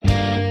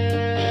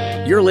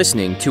You're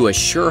listening to A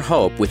Sure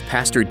Hope with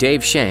Pastor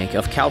Dave Shank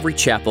of Calvary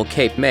Chapel,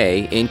 Cape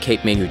May in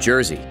Cape May, New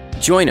Jersey.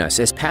 Join us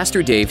as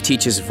Pastor Dave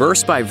teaches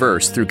verse by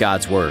verse through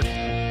God's Word.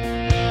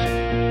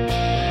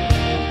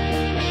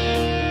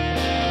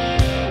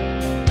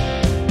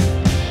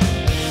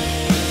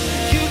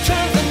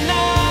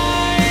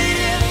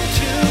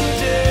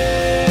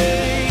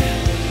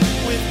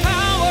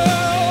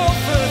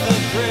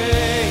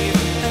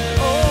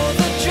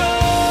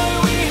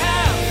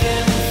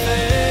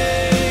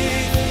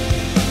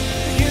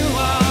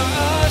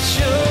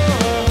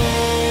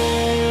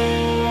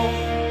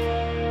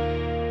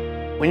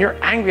 When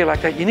you're angry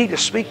like that, you need to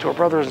speak to a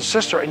brother and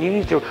sister, and you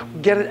need to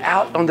get it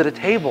out onto the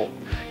table.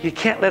 You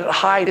can't let it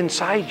hide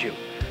inside you.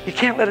 You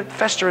can't let it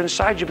fester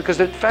inside you, because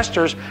if it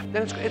festers,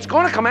 then it's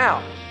going to come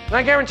out. And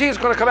I guarantee it's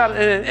going to come out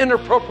in an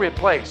inappropriate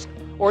place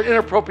or an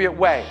inappropriate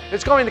way.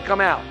 It's going to come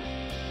out.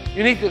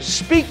 You need to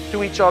speak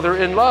to each other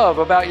in love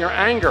about your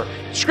anger.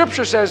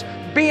 Scripture says,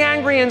 be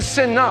angry and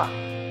sin not.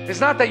 It's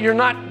not that you're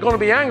not going to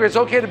be angry. It's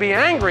okay to be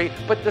angry,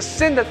 but the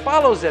sin that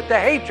follows it, the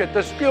hatred,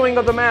 the spewing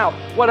of the mouth,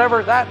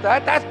 whatever,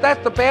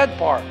 that's the bad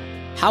part.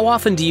 How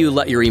often do you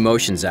let your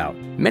emotions out?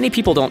 Many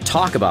people don't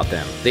talk about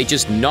them. They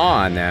just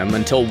gnaw on them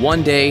until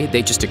one day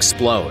they just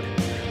explode.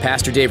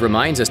 Pastor Dave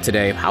reminds us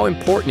today of how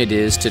important it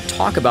is to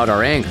talk about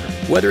our anger.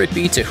 Whether it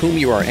be to whom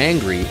you are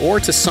angry or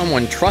to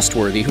someone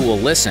trustworthy who will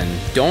listen,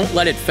 don't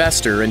let it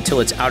fester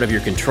until it's out of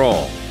your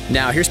control.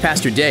 Now, here's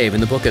Pastor Dave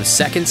in the book of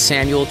 2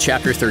 Samuel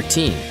chapter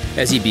 13,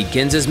 as he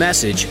begins his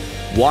message,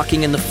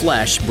 Walking in the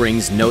Flesh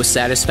Brings No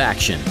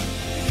Satisfaction.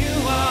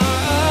 You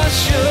are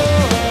sure.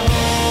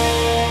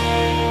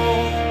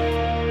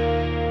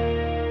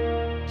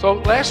 So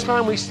last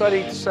time we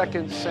studied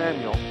 2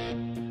 Samuel,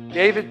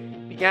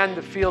 David began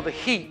to feel the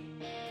heat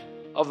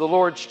of the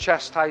Lord's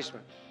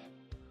chastisement.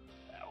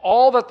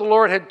 All that the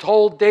Lord had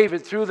told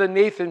David through the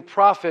Nathan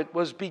prophet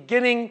was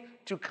beginning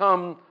to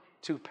come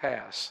to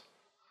pass.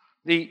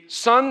 The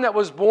son that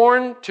was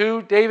born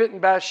to David and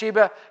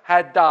Bathsheba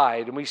had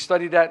died, and we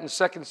studied that in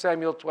 2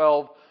 Samuel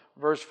 12,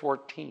 verse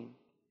 14.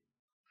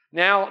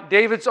 Now,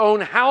 David's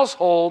own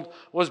household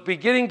was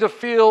beginning to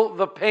feel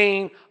the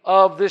pain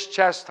of this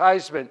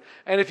chastisement.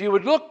 And if you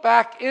would look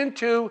back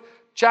into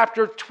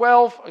chapter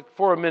 12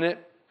 for a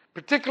minute,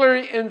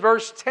 particularly in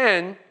verse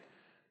 10,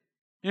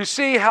 you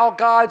see how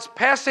God's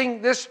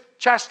passing this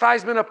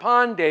chastisement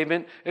upon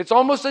David. It's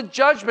almost a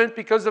judgment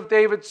because of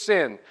David's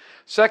sin.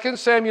 2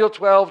 Samuel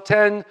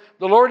 12:10,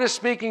 the Lord is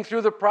speaking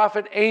through the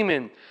prophet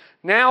Ammon.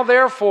 Now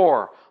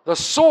therefore, the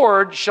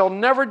sword shall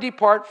never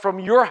depart from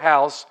your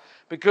house,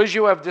 because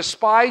you have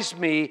despised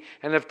me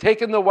and have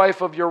taken the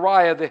wife of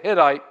Uriah the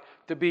Hittite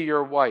to be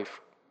your wife.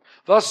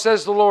 Thus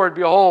says the Lord,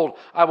 behold,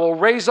 I will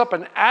raise up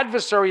an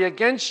adversary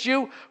against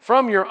you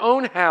from your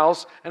own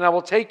house, and I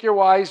will take your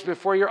wives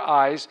before your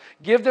eyes,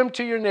 give them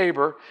to your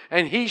neighbor,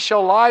 and he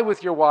shall lie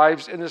with your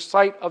wives in the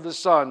sight of the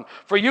sun.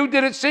 For you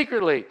did it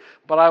secretly,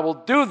 but I will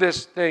do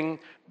this thing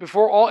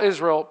before all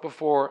Israel,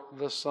 before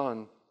the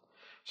sun.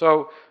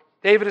 So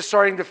David is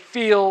starting to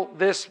feel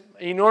this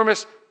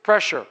enormous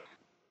pressure.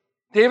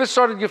 David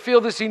started to feel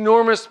this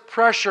enormous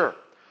pressure.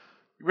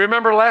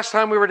 Remember last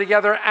time we were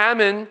together,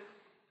 Ammon,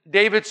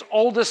 David's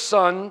oldest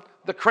son,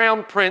 the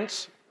crown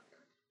prince,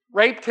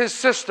 raped his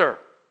sister.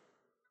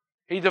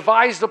 He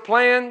devised a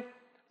plan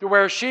to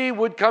where she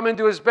would come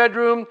into his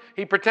bedroom.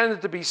 He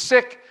pretended to be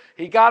sick.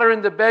 He got her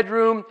in the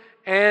bedroom,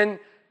 and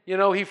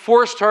he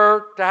forced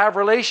her to have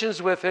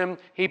relations with him.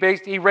 He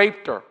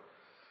raped her.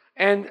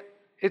 And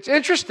it's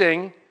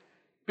interesting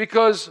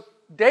because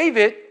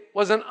David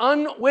was an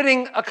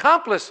unwitting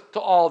accomplice to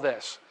all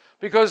this,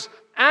 because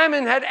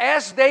Ammon had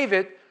asked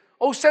David,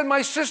 send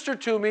my sister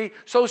to me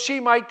so she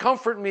might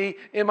comfort me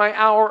in my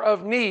hour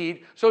of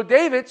need. So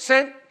David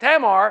sent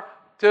Tamar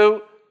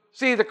to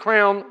see the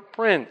crown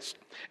prince.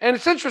 And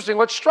it's interesting,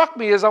 what struck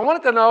me is I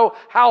wanted to know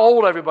how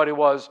old everybody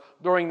was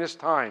during this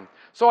time.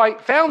 So I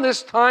found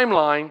this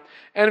timeline,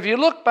 and if you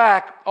look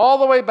back, all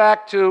the way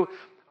back to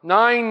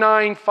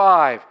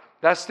 995,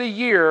 that's the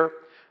year,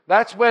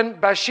 that's when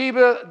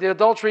Bathsheba, the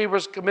adultery,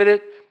 was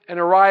committed and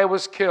Uriah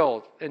was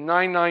killed in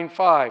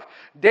 995.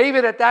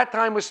 David at that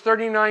time was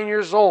 39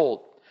 years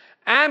old.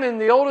 Ammon,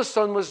 the oldest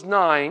son, was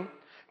 9.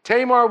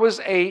 Tamar was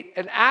 8.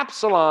 And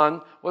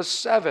Absalom was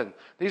 7.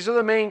 These are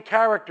the main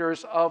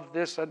characters of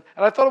this. And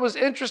I thought it was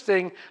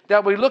interesting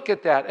that we look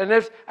at that. And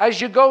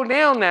as you go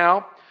down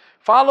now,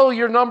 follow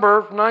your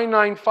number,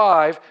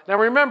 995. Now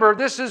remember,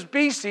 this is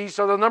BC,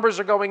 so the numbers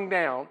are going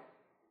down.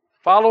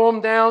 Follow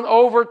them down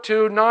over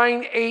to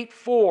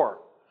 984.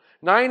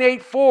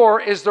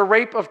 984 is the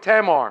rape of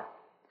Tamar.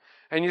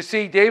 And you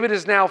see, David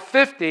is now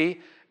 50,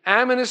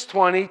 Ammon is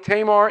 20,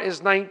 Tamar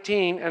is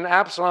 19, and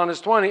Absalom is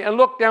 20. And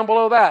look down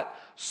below that.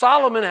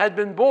 Solomon had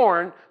been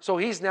born, so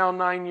he's now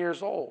 9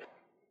 years old.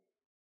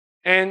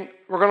 And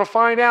we're going to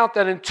find out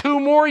that in 2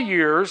 more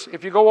years,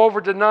 if you go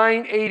over to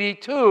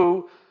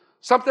 982,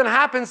 something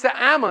happens to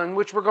Ammon,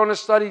 which we're going to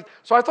study.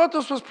 So I thought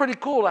this was pretty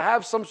cool to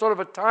have some sort of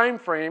a time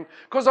frame,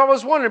 because I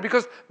was wondering,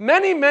 because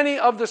many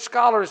of the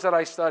scholars that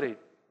I studied,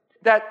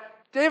 that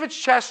David's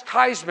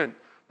chastisement,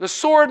 the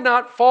sword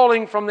not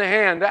falling from the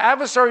hand, the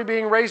adversary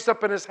being raised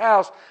up in his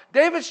house.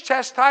 David's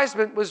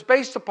chastisement was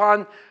based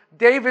upon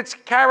David's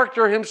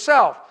character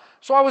himself.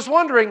 So I was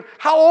wondering,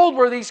 how old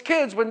were these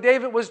kids when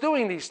David was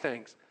doing these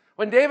things?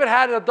 When David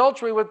had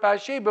adultery with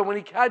Bathsheba, when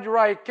he had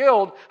Uriah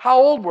killed, how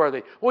old were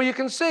they? Well, you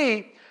can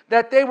see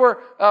that they were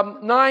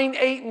 9,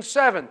 8, and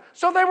 7.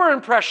 So they were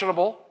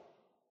impressionable.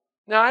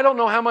 Now, I don't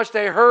know how much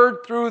they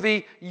heard through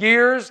the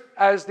years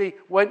as they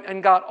went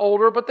and got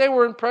older, but they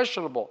were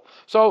impressionable.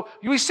 So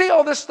we see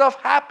all this stuff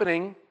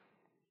happening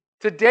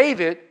to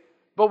David,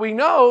 but we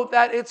know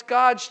that it's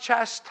God's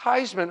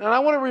chastisement. And I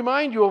want to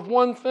remind you of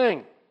one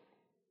thing.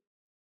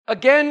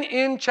 Again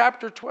in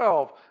chapter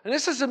 12, and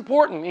this is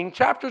important, in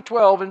chapter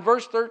 12 in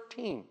verse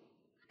 13,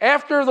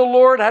 after the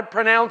Lord had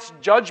pronounced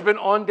judgment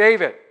on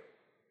David,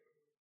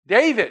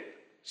 David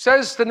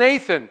says to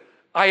Nathan,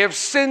 I have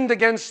sinned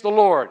against the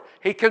Lord.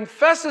 He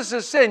confesses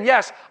his sin.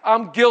 Yes,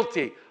 I'm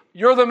guilty.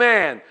 You're the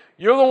man.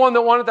 You're the one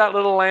that wanted that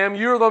little lamb.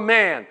 You're the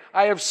man.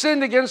 I have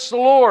sinned against the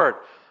Lord.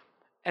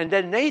 And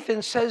then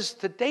Nathan says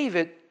to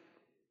David,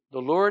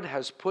 the Lord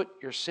has put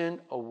your sin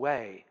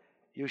away.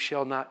 You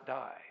shall not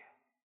die.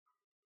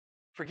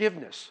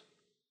 Forgiveness.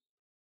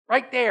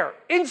 Right there.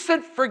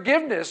 Instant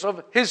forgiveness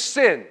of his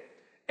sin.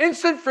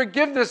 Instant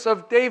forgiveness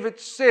of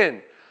David's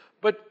sin.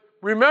 But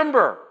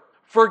remember,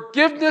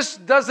 forgiveness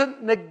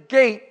doesn't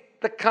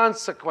negate the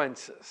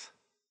consequences.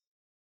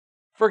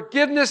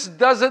 Forgiveness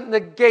doesn't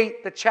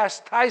negate the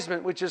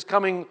chastisement which is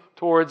coming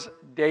towards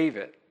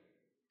David.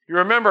 You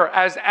remember,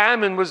 as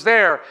Ammon was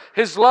there,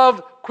 his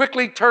love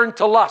quickly turned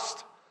to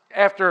lust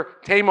after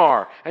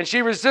Tamar, and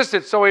she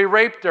resisted, so he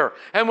raped her.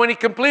 And when he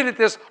completed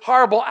this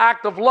horrible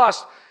act of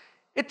lust,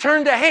 it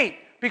turned to hate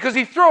because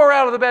he threw her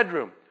out of the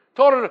bedroom,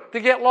 told her to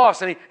get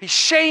lost, and he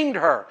shamed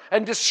her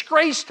and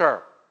disgraced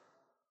her.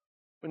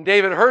 When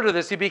David heard of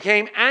this, he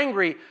became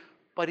angry,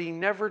 but he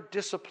never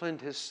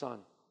disciplined his son.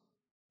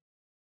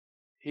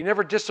 He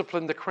never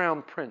disciplined the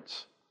crown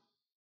prince.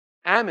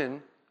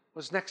 Ammon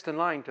was next in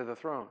line to the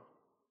throne.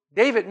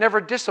 David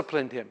never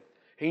disciplined him.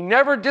 He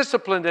never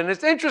disciplined. And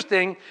it's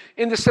interesting,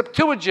 in the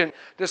Septuagint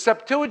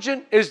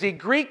is the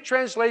Greek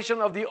translation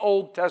of the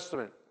Old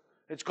Testament.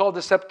 It's called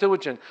the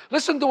Septuagint.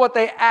 Listen to what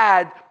they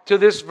add to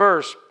this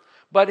verse.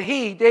 But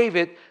he,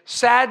 David,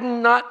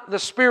 saddened not the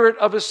spirit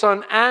of his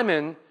son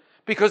Ammon,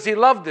 because he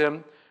loved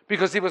him,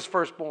 because he was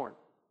firstborn.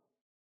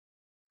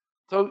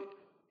 So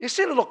you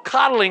see a little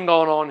coddling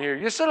going on here.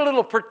 You see a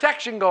little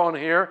protection going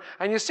here.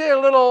 And you see a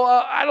little,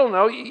 I don't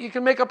know, you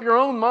can make up your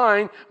own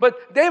mind.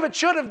 But David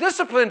should have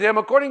disciplined him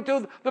according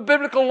to the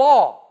biblical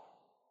law.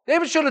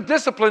 David should have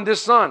disciplined his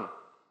son.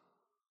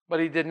 But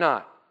he did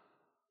not.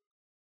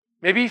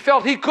 Maybe he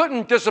felt he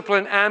couldn't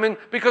discipline Ammon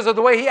because of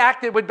the way he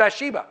acted with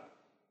Bathsheba.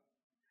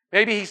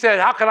 Maybe he said,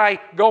 how can I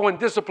go and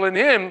discipline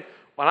him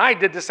when I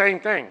did the same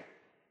thing?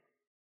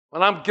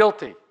 When I'm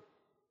guilty?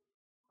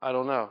 I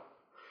don't know.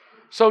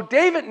 So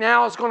David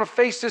now is going to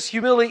face this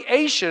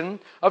humiliation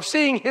of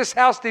seeing his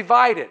house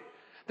divided.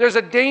 There's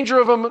a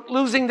danger of him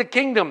losing the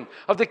kingdom,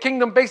 of the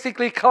kingdom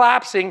basically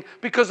collapsing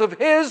because of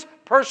his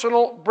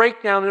personal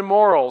breakdown in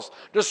morals.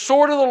 The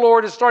sword of the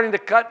Lord is starting to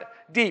cut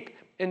deep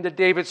into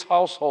David's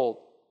household.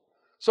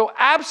 So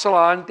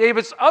Absalom,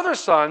 David's other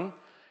son,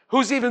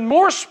 who's even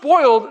more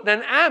spoiled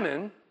than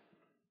Ammon,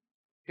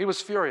 he was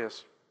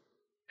furious.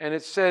 And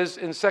it says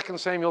in 2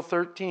 Samuel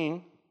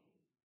 13,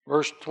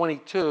 verse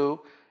 22,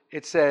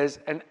 it says,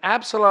 and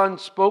Absalom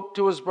spoke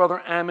to his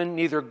brother Ammon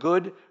neither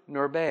good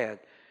nor bad.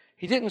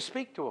 He didn't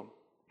speak to him.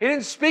 He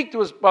didn't speak to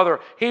his brother.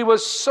 He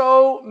was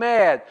so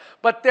mad.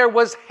 But there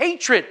was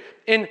hatred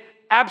in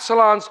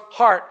Absalom's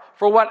heart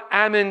for what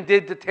Ammon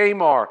did to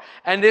Tamar.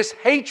 And this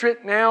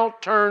hatred now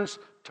turns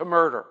to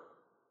murder.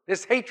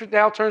 This hatred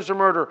now turns to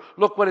murder.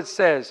 Look what it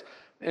says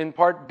in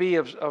part B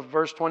of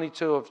verse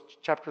 22 of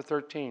chapter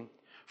 13.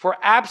 For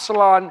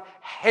Absalom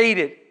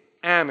hated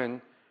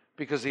Ammon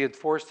because he had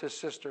forced his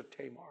sister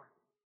Tamar.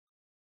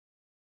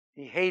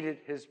 He hated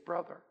his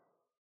brother.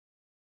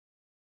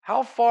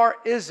 How far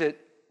is it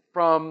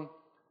from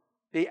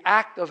the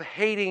act of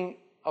hating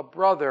a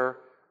brother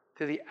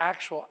to the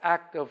actual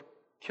act of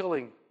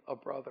killing a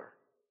brother?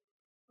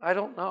 I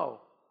don't know.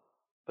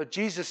 But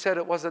Jesus said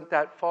it wasn't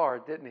that far,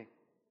 didn't he?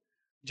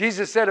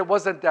 Jesus said it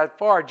wasn't that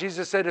far.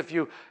 Jesus said if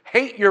you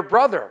hate your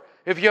brother,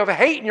 if you have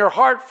hate in your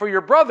heart for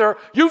your brother,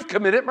 you've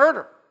committed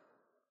murder.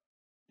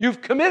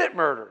 You've committed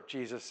murder,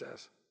 Jesus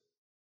says.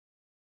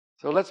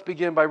 So let's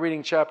begin by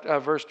reading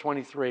verse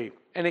 23.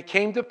 And it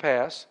came to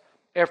pass,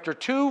 after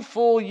 2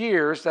 full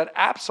years, that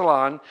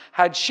Absalom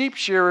had sheep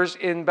shearers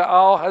in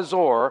Baal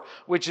Hazor,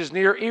 which is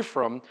near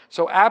Ephraim.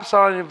 So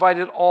Absalom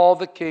invited all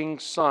the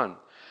king's sons.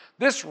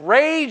 This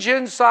rage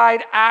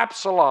inside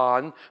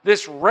Absalom,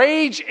 this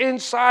rage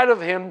inside of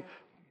him,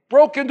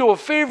 broke into a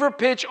fever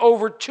pitch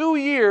over 2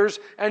 years,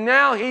 and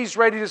now he's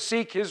ready to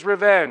seek his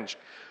revenge.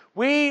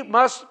 We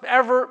must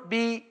ever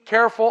be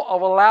careful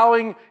of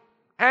allowing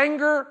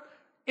anger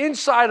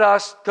inside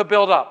us to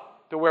build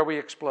up to where we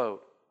explode.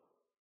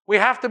 We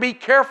have to be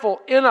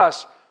careful in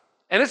us.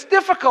 And it's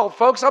difficult,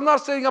 folks. I'm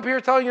not sitting up here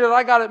telling you that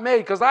I got it made,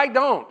 because I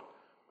don't.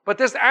 But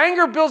this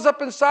anger builds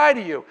up inside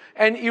of you,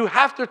 and you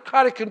have to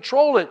try to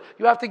control it.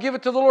 You have to give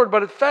it to the Lord,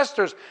 but it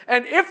festers.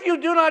 And if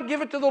you do not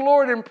give it to the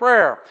Lord in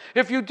prayer,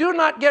 if you do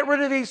not get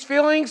rid of these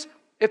feelings,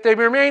 if they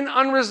remain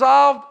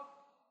unresolved,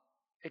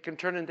 it can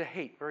turn into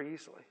hate very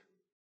easily.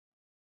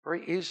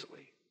 Very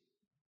easily.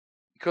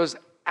 Because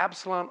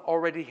Absalom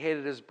already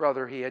hated his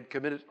brother. He had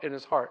committed in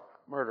his heart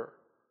murder.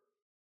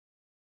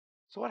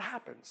 So what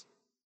happens?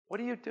 What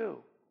do you do?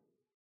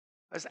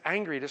 I was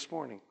angry this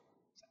morning.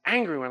 I was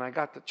angry when I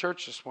got to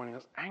church this morning. I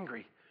was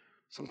angry.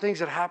 Some things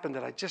that happened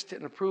that I just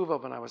didn't approve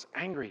of, and I was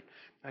angry.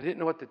 I didn't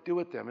know what to do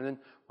with them. And then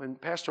when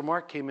Pastor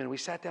Mark came in, we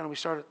sat down and we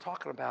started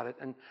talking about it,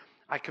 and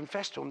I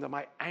confessed to him that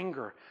my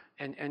anger,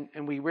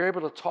 and we were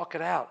able to talk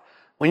it out.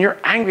 When you're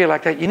angry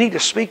like that, you need to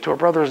speak to a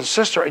brother and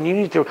sister, and you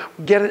need to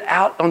get it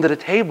out onto the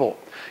table.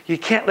 You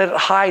can't let it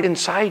hide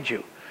inside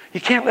you. You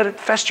can't let it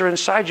fester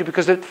inside you,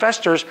 because it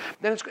festers,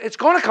 then it's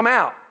going to come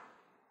out.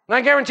 And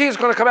I guarantee it's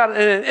going to come out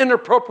in an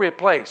inappropriate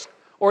place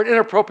or an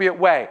inappropriate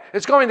way.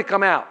 It's going to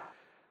come out.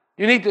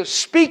 You need to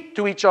speak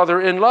to each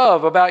other in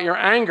love about your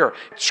anger.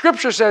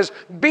 Scripture says,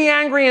 be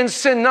angry and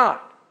sin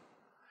not.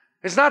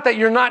 It's not that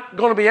you're not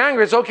going to be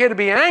angry. It's okay to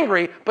be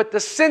angry, but the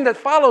sin that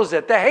follows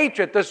it, the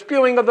hatred, the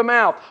spewing of the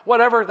mouth,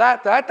 whatever,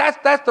 that's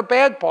the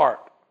bad part.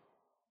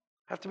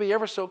 Have to be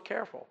ever so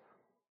careful.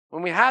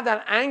 When we have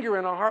that anger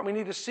in our heart, we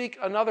need to seek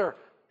another,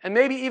 and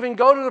maybe even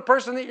go to the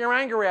person that you're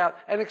angry at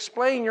and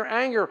explain your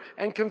anger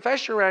and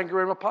confess your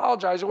anger and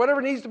apologize or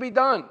whatever needs to be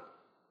done.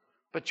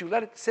 But you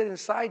let it sit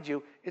inside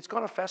you, it's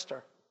going to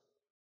fester.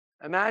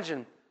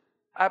 Imagine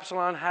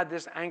Absalom had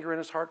this anger in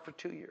his heart for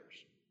 2 years.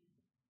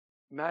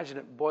 Imagine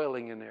it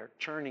boiling in there,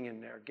 churning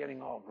in there,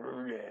 getting all...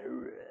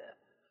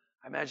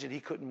 I imagine he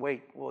couldn't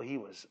wait. Well, he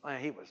was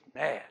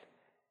mad.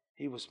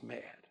 He was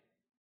mad.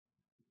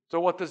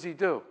 So what does he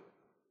do?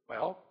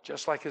 Well,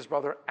 just like his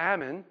brother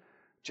Ammon,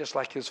 just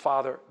like his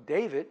father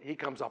David, he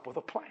comes up with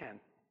a plan.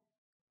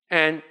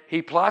 And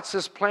he plots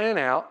this plan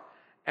out,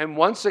 and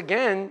once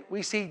again,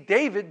 we see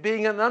David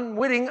being an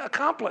unwitting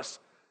accomplice.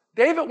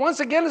 David, once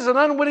again, is an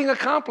unwitting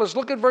accomplice.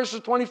 Look at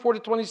verses 24 to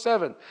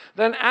 27.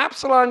 Then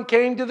Absalom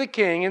came to the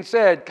king and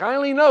said,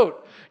 kindly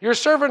note, your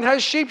servant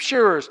has sheep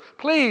shearers.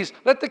 Please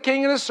let the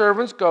king and his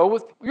servants go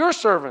with your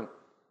servant.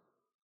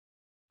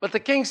 But the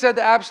king said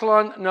to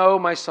Absalom, no,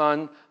 my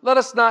son, let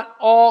us not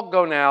all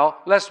go now,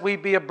 lest we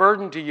be a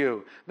burden to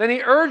you. Then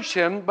he urged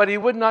him, but he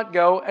would not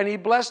go, and he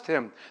blessed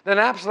him. Then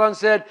Absalom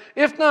said,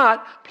 if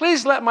not,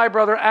 please let my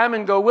brother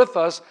Ammon go with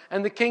us.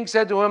 And the king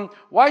said to him,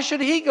 why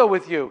should he go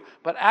with you?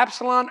 But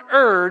Absalom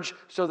urged,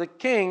 so the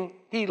king,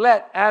 he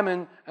let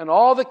Ammon and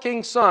all the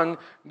king's son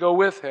go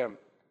with him.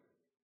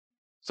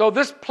 So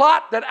this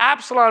plot that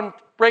Absalom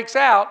breaks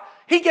out,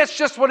 he gets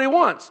just what he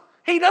wants.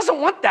 He doesn't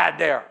want Dad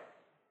there.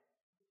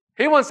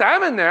 He wants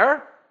Ammon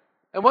there.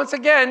 And once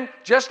again,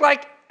 just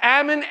like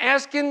Ammon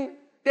asking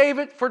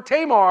David for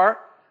Tamar,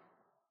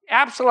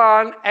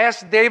 Absalom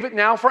asked David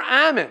now for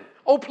Ammon.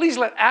 Oh, please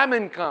let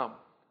Ammon come.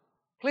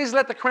 Please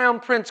let the crown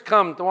prince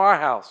come to our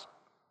house.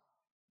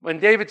 When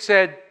David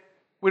said,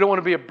 we don't want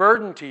to be a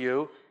burden to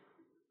you,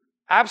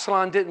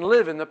 Absalom didn't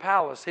live in the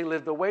palace. He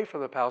lived away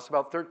from the palace,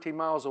 about 13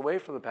 miles away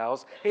from the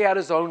palace. He had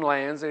his own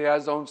lands, and he had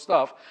his own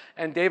stuff.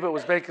 And David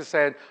was basically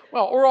saying,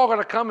 well, we're all going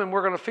to come and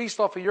we're going to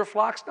feast off of your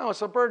flocks. No,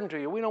 it's a burden to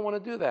you. We don't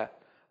want to do that.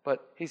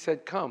 But he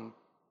said, come.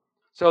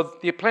 So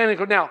the planning,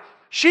 now,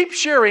 sheep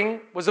shearing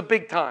was a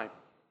big time.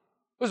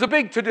 It was a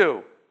big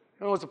to-do.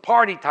 It was a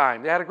party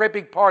time. They had a great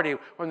big party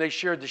when they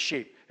sheared the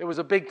sheep. It was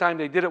a big time.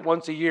 They did it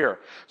once a year.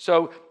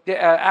 So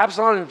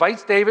Absalom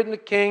invites David and the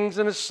kings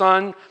and his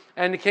son,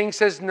 and the king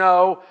says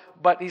no,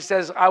 but he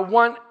says, I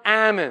want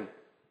Ammon.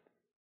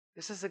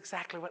 This is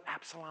exactly what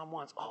Absalom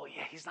wants. Oh,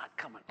 yeah, he's not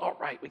coming. All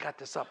right, we got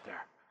this up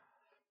there.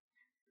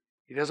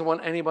 He doesn't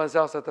want anybody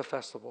else at the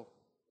festival.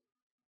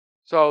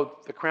 So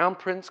the crown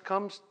prince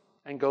comes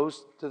and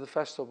goes to the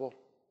festival.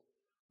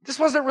 This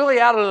wasn't really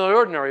out of the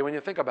ordinary when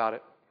you think about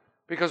it,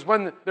 because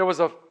when there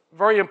was a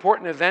very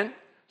important event,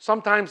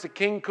 sometimes the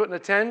king couldn't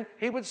attend,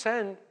 he would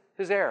send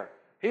his heir.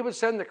 He would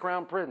send the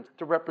crown prince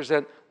to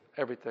represent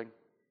everything.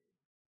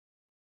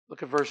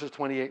 Look at verses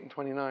 28 and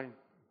 29.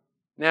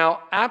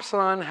 Now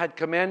Absalom had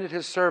commanded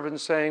his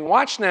servants, saying,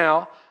 watch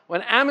now,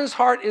 when Ammon's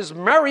heart is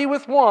merry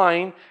with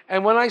wine,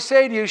 and when I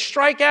say to you,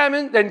 strike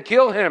Ammon, then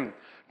kill him.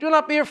 Do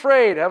not be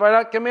afraid. Have I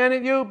not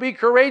commanded you? Be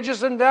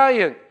courageous and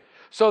valiant.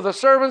 So the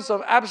servants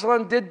of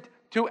Absalom did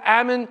to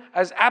Ammon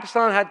as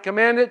Absalom had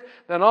commanded.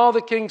 Then all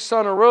the king's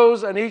son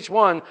arose, and each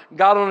one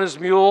got on his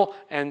mule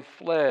and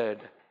fled.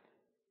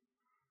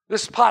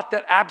 This plot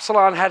that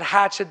Absalom had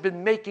hatched had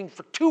been making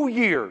for 2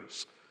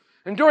 years.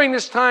 And during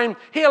this time,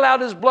 he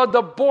allowed his blood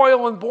to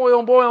boil and boil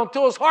and boil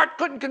until his heart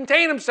couldn't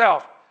contain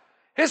himself.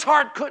 His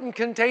heart couldn't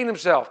contain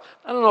himself.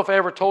 I don't know if I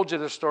ever told you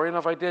this story, and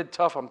if I did,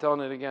 tough, I'm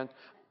telling it again.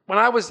 When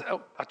I was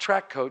a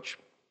track coach,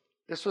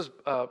 this was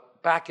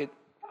back at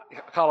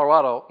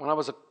Colorado, when I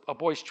was a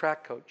boys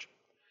track coach,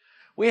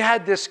 we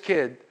had this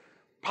kid,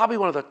 probably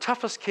one of the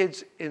toughest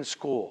kids in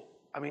school.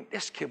 I mean,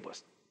 this kid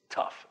was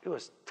tough. It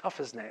was tough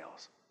as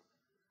nails.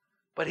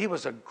 But he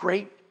was a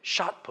great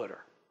shot putter.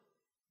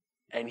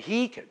 And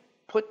he could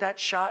put that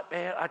shot,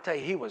 man. I tell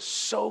you, he was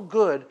so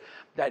good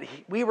that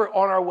we were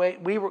on our way.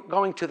 We were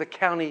going to the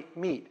county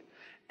meet.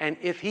 And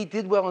if he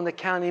did well in the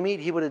county meet,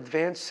 he would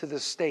advance to the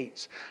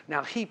states.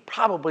 Now, he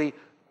probably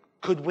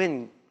could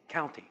win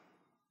county.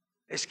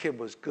 This kid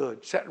was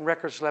good, setting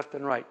records left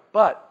and right.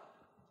 But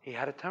he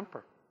had a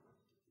temper.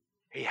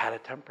 He had a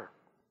temper.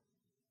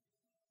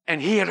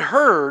 And he had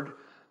heard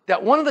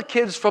that one of the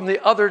kids from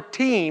the other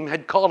team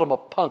had called him a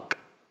punk.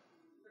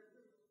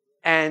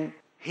 And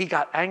he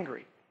got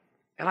angry.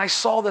 And I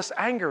saw this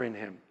anger in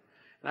him.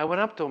 And I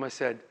went up to him. I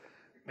said,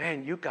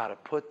 man, you got to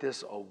put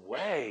this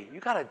away. You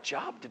got a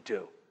job to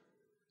do.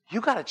 You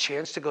got a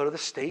chance to go to the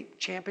state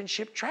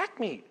championship track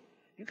meet.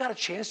 You got a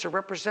chance to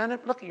represent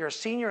it. Look, you're a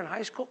senior in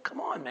high school. Come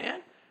on,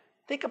 man.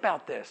 Think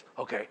about this.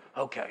 Okay.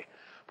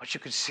 But you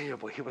could see him.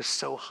 He was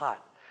so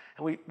hot.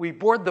 And we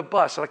boarded the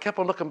bus, and I kept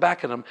on looking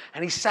back at him,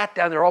 and he sat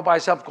down there all by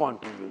himself going,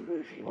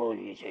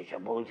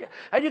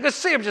 and you could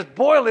see him just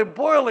boiling,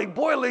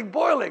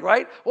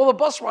 right? Well, the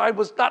bus ride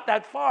was not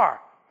that far.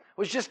 It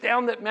was just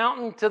down that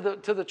mountain to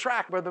the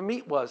track where the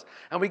meet was.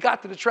 And we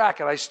got to the track,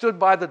 and I stood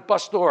by the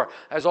bus door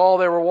as all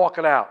they were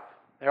walking out.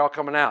 They're all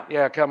coming out.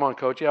 Yeah, come on,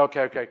 coach. Yeah,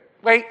 okay.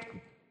 Wait.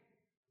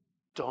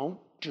 Don't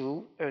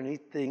do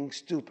anything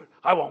stupid.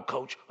 I won't,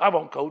 coach.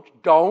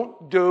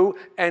 Don't do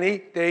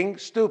anything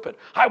stupid.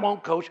 I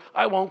won't, coach.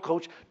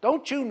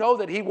 Don't you know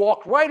that he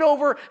walked right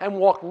over and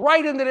walked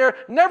right into there,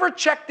 never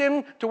checked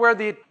in to where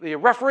the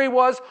referee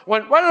was,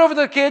 went right over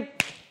to the kid,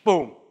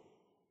 boom,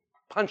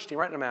 punched him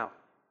right in the mouth.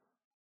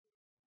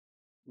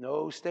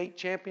 No state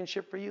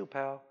championship for you,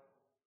 pal.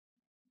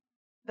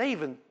 They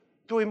even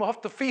threw him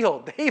off the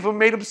field. They even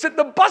made him sit in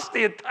the bus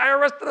the entire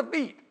rest of the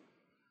meet.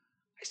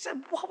 I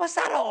said, what was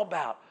that all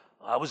about?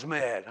 I was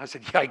mad. I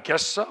said, yeah, I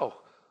guess so.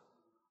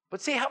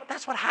 But see,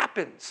 that's what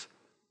happens.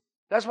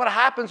 That's what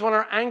happens when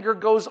our anger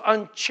goes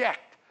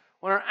unchecked.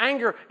 When our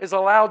anger is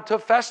allowed to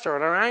fester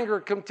and our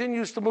anger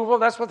continues to move on,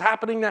 that's what's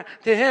happening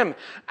to him.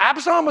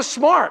 Absalom was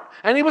smart,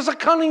 and he was a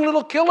cunning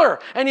little killer.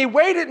 And he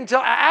waited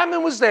until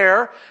Ammon was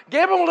there,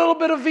 gave him a little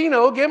bit of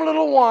vino, gave him a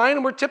little wine,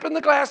 and we're tipping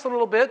the glass a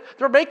little bit.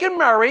 They're making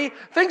merry.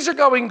 Things are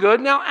going good.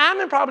 Now,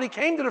 Ammon probably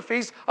came to the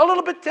feast a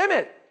little bit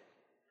timid.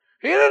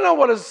 He didn't know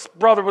what his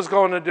brother was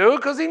going to do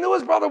because he knew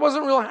his brother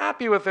wasn't real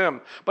happy with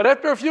him. But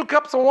after a few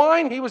cups of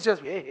wine, he was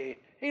just,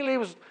 he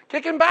was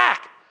kicking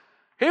back.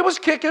 He was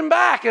kicking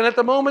back. And at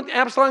the moment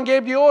Absalom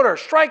gave the order,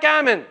 strike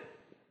Ammon,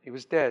 he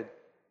was dead.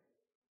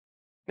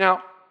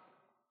 Now,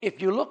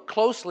 if you look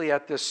closely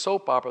at this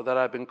soap opera that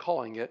I've been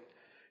calling it,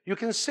 you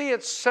can see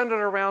it's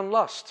centered around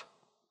lust.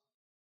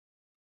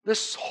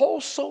 This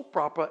whole soap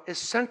opera is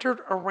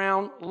centered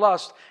around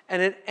lust,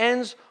 and it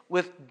ends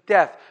with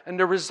death. And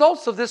the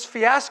results of this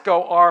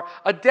fiasco are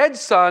a dead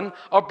son,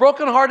 a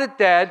broken-hearted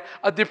dad,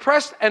 a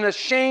depressed and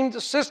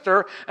ashamed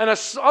sister, and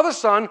another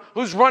son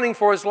who's running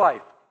for his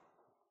life.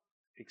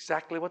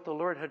 Exactly what the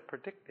Lord had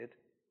predicted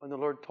when the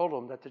Lord told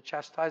him that the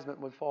chastisement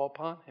would fall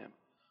upon him.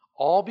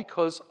 All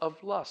because of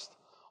lust.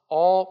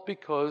 All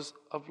because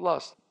of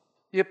lust.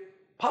 The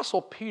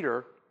Apostle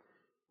Peter,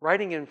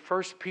 writing in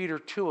 1 Peter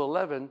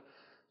 2:11,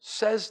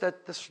 says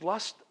that this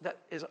lust that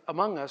is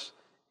among us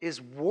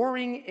is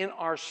warring in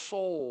our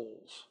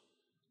souls.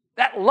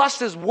 That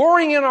lust is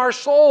warring in our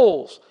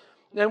souls.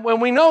 And when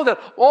we know that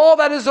all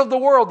that is of the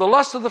world, the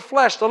lust of the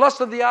flesh, the lust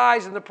of the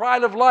eyes, and the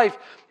pride of life,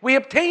 we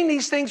obtain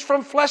these things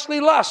from fleshly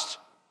lusts.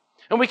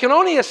 And we can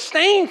only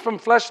abstain from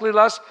fleshly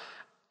lusts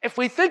if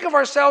we think of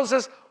ourselves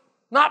as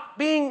not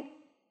being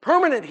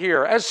permanent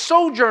here, as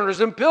sojourners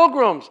and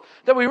pilgrims,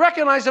 that we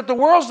recognize that the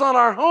world's not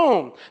our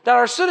home, that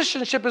our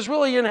citizenship is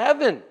really in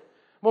heaven.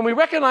 When we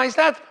recognize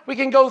that, we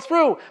can go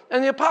through.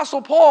 And the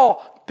Apostle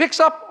Paul picks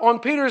up on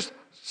Peter's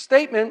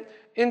statement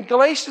in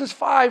Galatians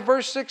 5,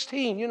 verse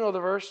 16. You know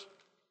the verse.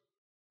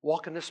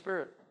 Walk in the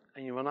Spirit,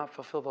 and you will not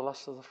fulfill the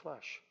lust of the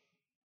flesh.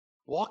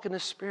 Walk in the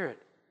Spirit.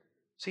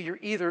 See, you're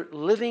either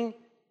living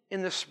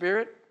in the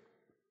Spirit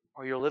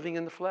or you're living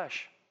in the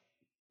flesh.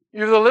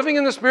 You're either living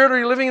in the Spirit or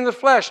you're living in the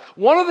flesh.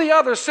 One or the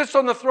other sits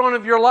on the throne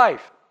of your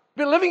life.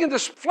 But living in the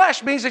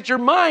flesh means that your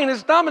mind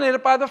is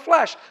dominated by the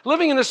flesh.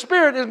 Living in the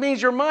Spirit means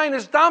your mind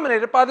is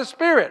dominated by the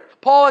Spirit.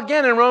 Paul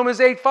again in Romans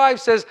 8:5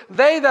 says,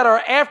 they that are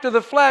after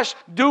the flesh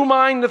do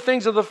mind the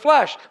things of the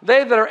flesh.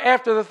 They that are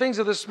after the things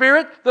of the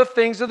Spirit, the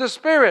things of the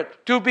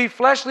Spirit. To be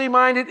fleshly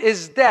minded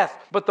is death,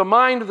 but the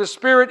mind of the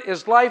Spirit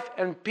is life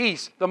and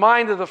peace. The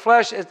mind of the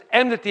flesh is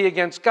enmity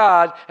against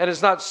God and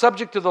is not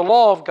subject to the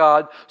law of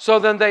God. So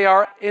then they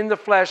are in the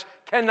flesh,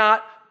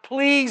 cannot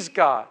please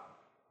God.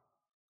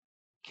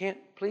 Can't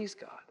please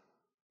God.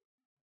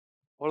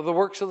 What are the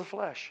works of the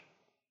flesh?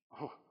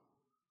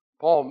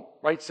 Paul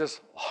writes this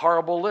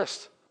horrible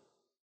list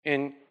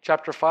in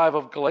chapter 5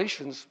 of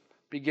Galatians,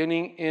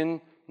 beginning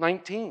in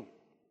 19.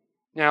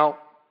 Now,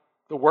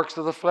 the works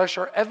of the flesh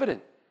are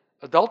evident.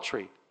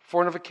 Adultery,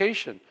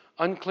 fornication,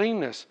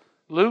 uncleanness,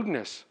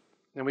 lewdness.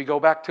 Then we go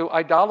back to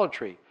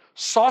idolatry.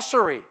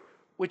 Sorcery,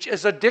 which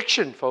is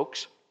addiction,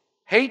 folks.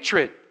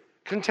 Hatred,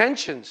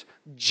 contentions,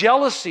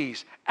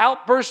 jealousies,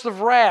 outbursts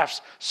of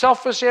wraths,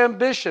 selfish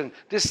ambition,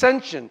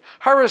 dissension,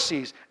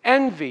 heresies,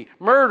 envy,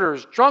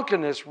 murders,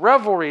 drunkenness,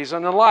 revelries,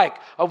 and the like,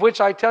 of which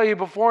I tell you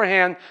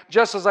beforehand,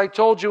 just as I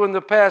told you in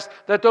the past,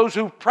 that those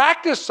who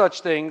practice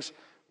such things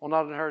will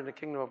not inherit the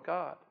kingdom of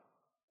God.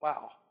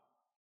 Wow.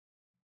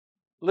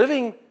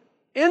 Living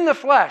in the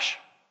flesh,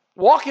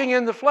 walking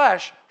in the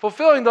flesh,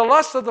 fulfilling the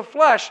lust of the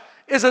flesh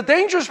is a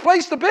dangerous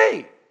place to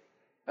be.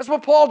 That's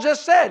what Paul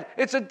just said.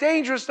 It's a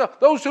dangerous stuff.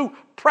 Those who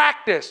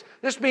practice.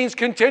 This means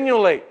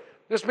continually.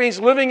 This means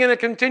living in a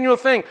continual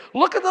thing.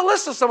 Look at the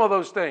list of some of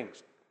those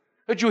things.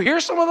 Did you hear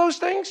some of those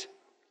things?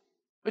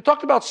 We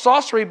talked about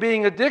sorcery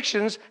being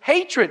addictions,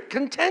 hatred,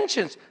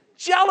 contentions,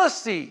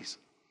 jealousies,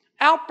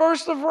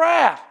 outbursts of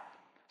wrath,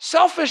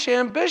 selfish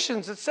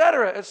ambitions,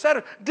 etc.,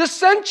 etc.,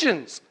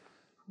 dissensions,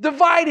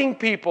 dividing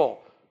people,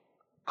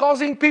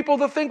 causing people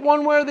to think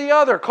one way or the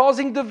other,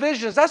 causing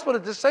divisions. That's what a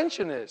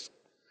dissension is.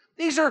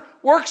 These are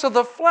works of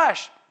the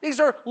flesh. These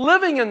are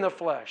living in the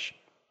flesh.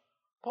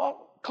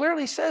 Paul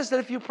clearly says that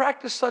if you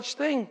practice such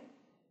thing,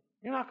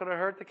 you're not going to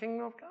hurt the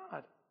kingdom of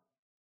God.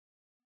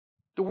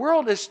 The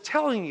world is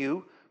telling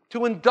you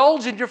to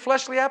indulge in your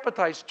fleshly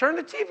appetites. Turn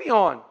the TV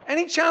on.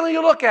 Any channel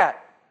you look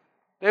at.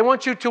 They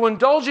want you to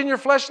indulge in your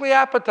fleshly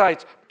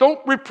appetites. Don't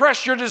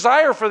repress your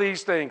desire for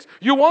these things.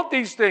 You want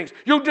these things.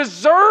 You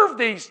deserve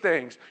these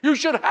things. You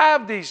should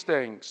have these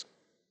things.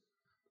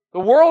 The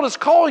world is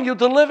calling you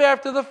to live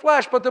after the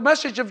flesh, but the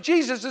message of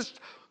Jesus is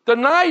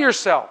deny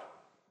yourself.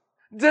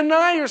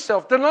 Deny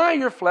yourself. Deny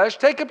your flesh.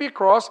 Take up your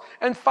cross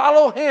and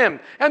follow Him.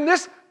 And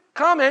this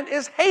comment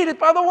is hated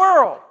by the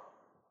world.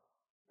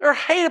 They're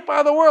hated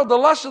by the world. The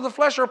lusts of the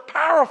flesh are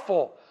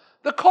powerful.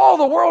 The call of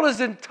the world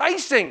is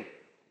enticing.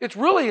 It's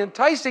really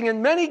enticing,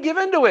 and many give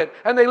into it,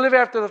 and they live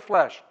after the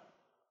flesh.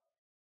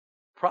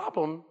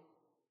 Problem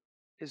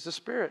is the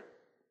Spirit.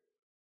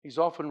 He's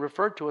often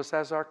referred to us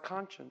as our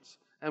conscience.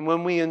 And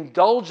when we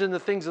indulge in the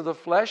things of the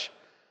flesh,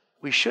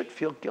 we should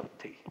feel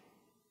guilty.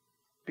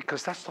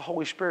 Because that's the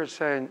Holy Spirit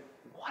saying,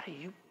 what are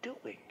you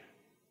doing?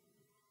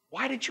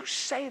 Why did you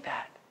say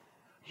that?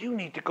 You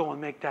need to go and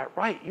make that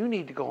right. You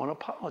need to go and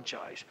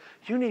apologize.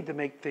 You need to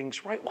make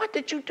things right. What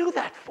did you do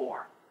that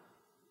for?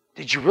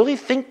 Did you really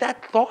think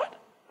that thought?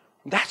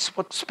 That's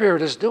what the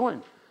Spirit is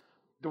doing.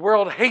 The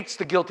world hates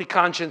the guilty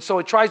conscience, so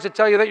it tries to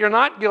tell you that you're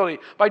not guilty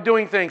by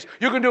doing things.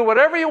 You can do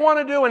whatever you want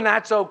to do, and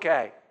that's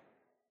okay.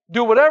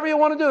 Do whatever you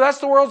want to do. That's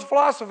the world's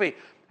philosophy.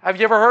 Have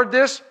you ever heard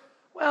this?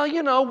 Well,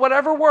 you know,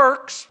 whatever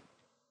works.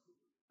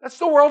 That's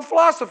the world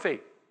philosophy.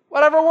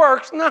 Whatever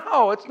works.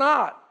 No, it's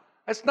not.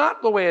 That's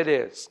not the way it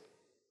is.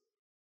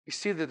 You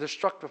see the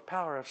destructive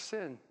power of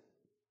sin.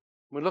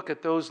 We look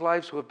at those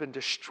lives who have been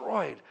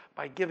destroyed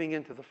by giving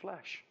into the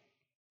flesh.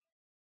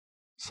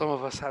 Some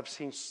of us have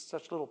seen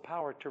such little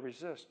power to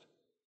resist.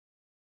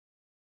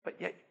 But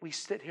yet we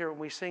sit here and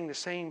we sing the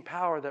same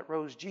power that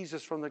rose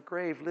Jesus from the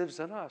grave lives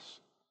in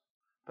us.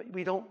 But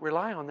we don't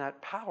rely on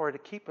that power to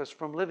keep us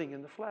from living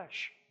in the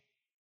flesh.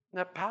 And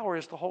that power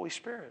is the Holy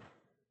Spirit.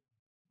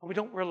 And we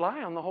don't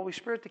rely on the Holy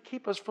Spirit to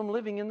keep us from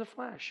living in the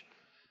flesh.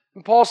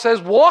 And Paul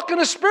says, walk in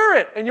the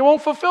Spirit, and you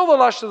won't fulfill the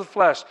lust of the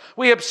flesh.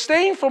 We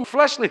abstain from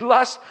fleshly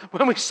lust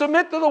when we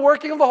submit to the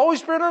working of the Holy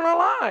Spirit in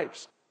our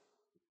lives.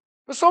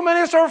 But so many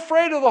of us are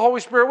afraid of the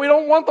Holy Spirit. We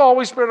don't want the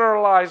Holy Spirit in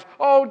our lives.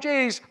 Oh,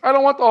 geez, I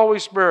don't want the Holy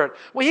Spirit.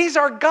 Well, He's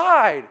our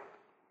guide.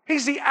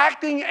 He's the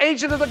acting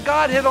agent of the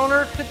Godhead on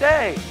earth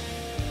today.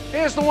 He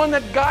is the one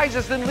that guides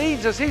us and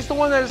leads us. He's the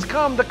one that has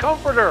come, the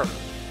Comforter,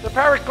 the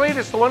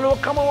Paracletus, the one who will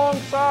come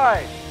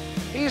alongside.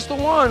 He's the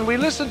one. We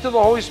listen to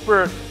the Holy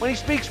Spirit when He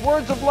speaks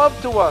words of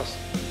love to us.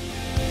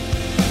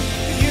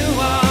 You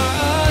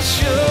are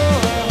assured.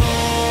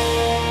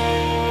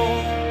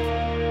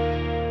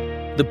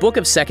 The book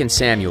of 2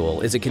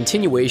 Samuel is a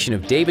continuation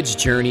of David's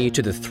journey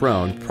to the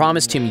throne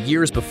promised him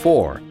years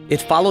before.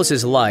 It follows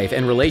his life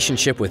and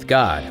relationship with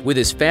God, with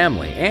his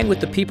family, and with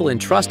the people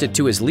entrusted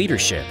to his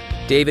leadership.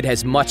 David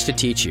has much to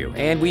teach you,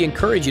 and we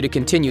encourage you to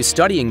continue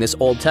studying this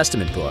Old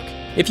Testament book.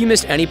 If you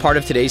missed any part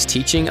of today's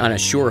teaching on A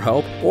Sure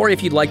Hope, or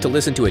if you'd like to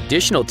listen to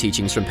additional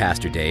teachings from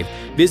Pastor Dave,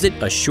 visit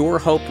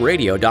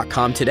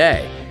ASureHopeRadio.com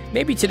today.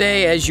 Maybe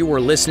today, as you were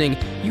listening,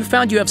 you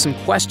found you have some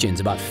questions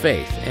about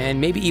faith,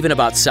 and maybe even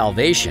about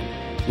salvation.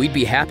 We'd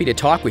be happy to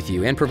talk with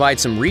you and provide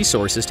some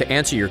resources to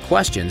answer your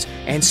questions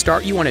and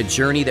start you on a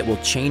journey that will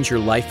change your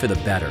life for the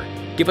better.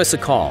 Give us a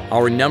call.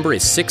 Our number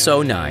is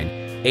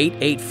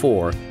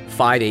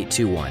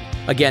 609-884-5821.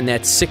 Again,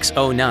 that's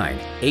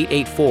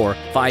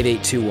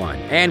 609-884-5821.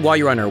 And while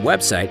you're on our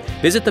website,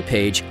 visit the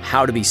page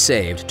How to Be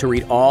Saved to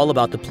read all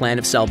about the plan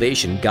of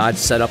salvation God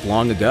set up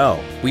long ago.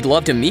 We'd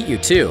love to meet you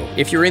too.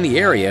 If you're in the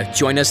area,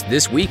 join us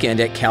this weekend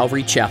at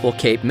Calvary Chapel,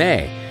 Cape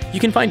May. You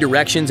can find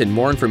directions and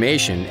more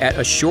information at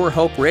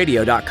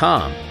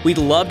ASureHopeRadio.com. We'd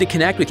love to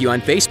connect with you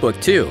on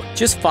Facebook too.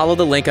 Just follow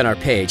the link on our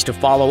page to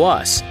follow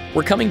us.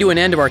 We're coming to an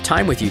end of our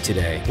time with you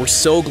today. We're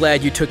so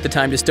glad you took the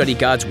time to study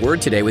God's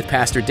Word today with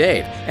Pastor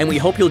Dave, and we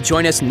hope you'll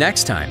join us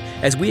next time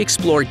as we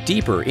explore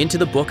deeper into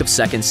the book of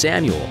 2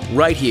 Samuel,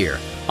 right here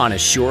on A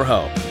Sure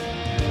Hope.